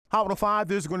Hot 105,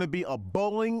 there's going to be a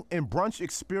bowling and brunch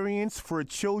experience for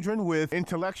children with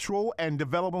intellectual and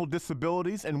developmental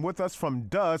disabilities. And with us from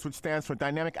D.O.S E, which stands for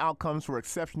Dynamic Outcomes for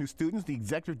Exceptional Students, the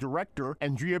Executive Director,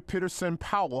 Andrea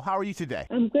Peterson-Powell. How are you today?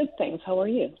 I'm good, thanks. How are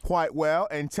you? Quite well.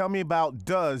 And tell me about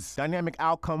D.O.S E, Dynamic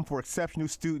Outcome for Exceptional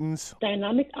Students.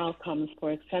 Dynamic Outcomes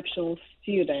for Exceptional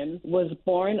Students was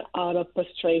born out of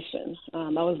frustration.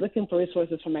 I was looking for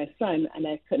resources for my son, and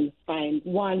I couldn't find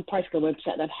one particular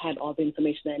website that had all the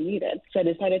information I needed. So I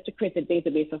decided to create a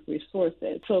database of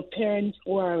resources. So parents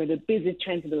who are really busy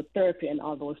trying to do therapy and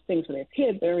all those things for their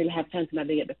kids, they don't really have time to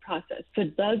navigate the process. So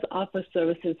it does offer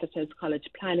services such as college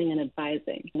planning and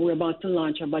advising. We're about to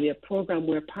launch our Buddy Up program.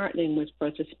 We're partnering with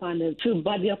first responders to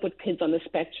buddy up with kids on the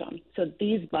spectrum. So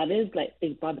these buddies, like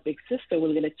Big Brother, Big Sister,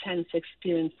 will get a chance to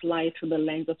experience life through the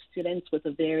lens of students with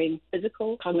a varying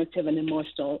physical, cognitive, and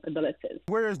emotional abilities.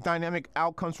 Where is Dynamic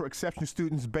Outcomes for Exceptional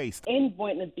Students based? In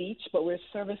Boynton Beach, but we're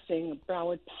servicing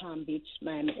Broward, Palm Beach,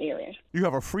 Miami area. You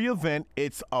have a free event.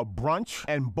 It's a brunch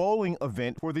and bowling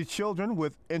event for the children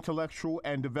with intellectual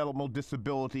and developmental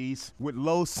disabilities with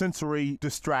low sensory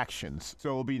distractions. So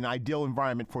it'll be an ideal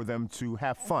environment for them to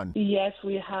have fun. Yes,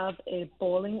 we have a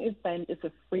bowling event. It's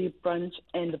a free brunch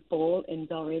and bowl in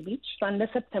Delray Beach, Sunday,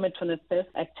 September 25th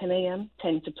at 10 a.m.,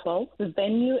 10 to 12. The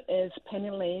venue is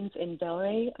Penny Lanes in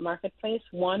Delray Marketplace,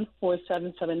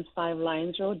 14775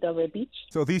 Lions Road, Delray Beach.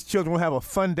 So these children will have a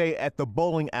fun day at the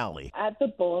bowling alley. At the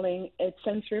bowling, it's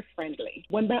sensory friendly.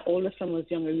 When my older son was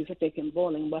younger, we used to take him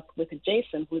bowling, but with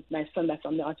Jason, who's my son that's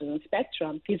on the autism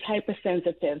spectrum, he's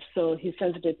hypersensitive, so he's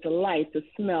sensitive to light, to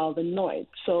smell, the noise.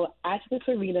 So at this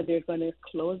arena, they're going to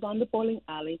close on the bowling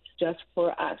alley just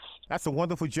for us. That's a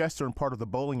wonderful gesture and part of the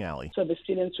bowling alley. So the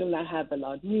students will not have the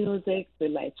loud music, the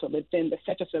lights will be dim, the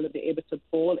setters will be able to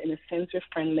bowl in a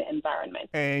sensory-friendly environment.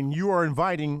 And you are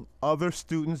inviting other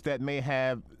students that may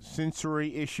have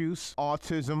sensory issues,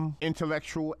 autism,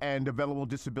 intellectual and developmental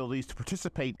disabilities to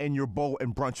participate in your bowl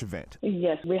and brunch event.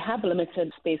 Yes, we have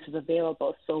limited spaces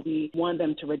available, so we want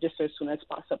them to register as soon as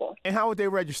possible. And how would they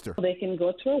register? They can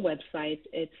go to our website.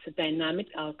 It's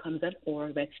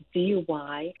dynamicoutcomes.org. That's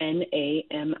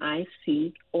dynamicoutcomes.org.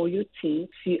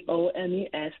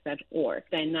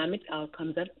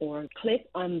 Dynamicoutcomes.org. Click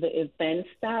on the events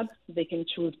tab. They can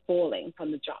choose bowling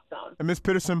from the drop-down. And Ms.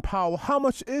 Peterson-Powell, how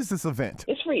much is this event?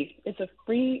 It's free. It's a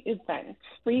free event,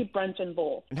 free brunch and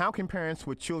bowl. And how can parents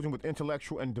with children with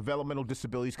intellectual and developmental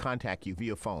disabilities contact you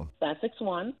via phone?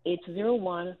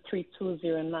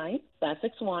 561-801-3209.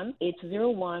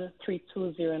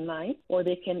 561-801-3209. Or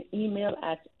they can email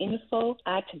at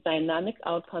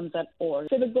info@dynamicoutcomes.org.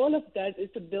 So the goal of that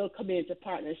is to build community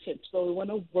partnerships. So we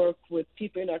want to work with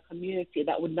people in our community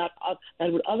that would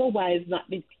otherwise not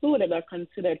be included or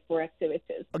considered for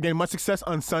activities. Again, much success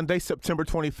on Sunday, September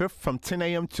 25th from 10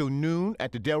 a.m. till noon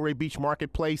at the Delray Beach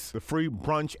Marketplace. The free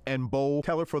brunch and bowl.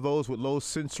 Tailored for those with low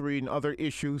sensory and other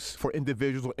issues for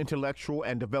individuals with intellectual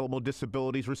and developmental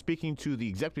disabilities. We're speaking to the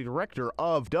Executive Director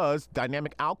of D.O.S E,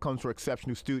 Dynamic Outcomes for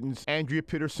Exceptional Students, Andrea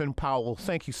Peterson-Powell.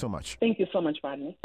 Thank you so much. Thank you so much, Rodney.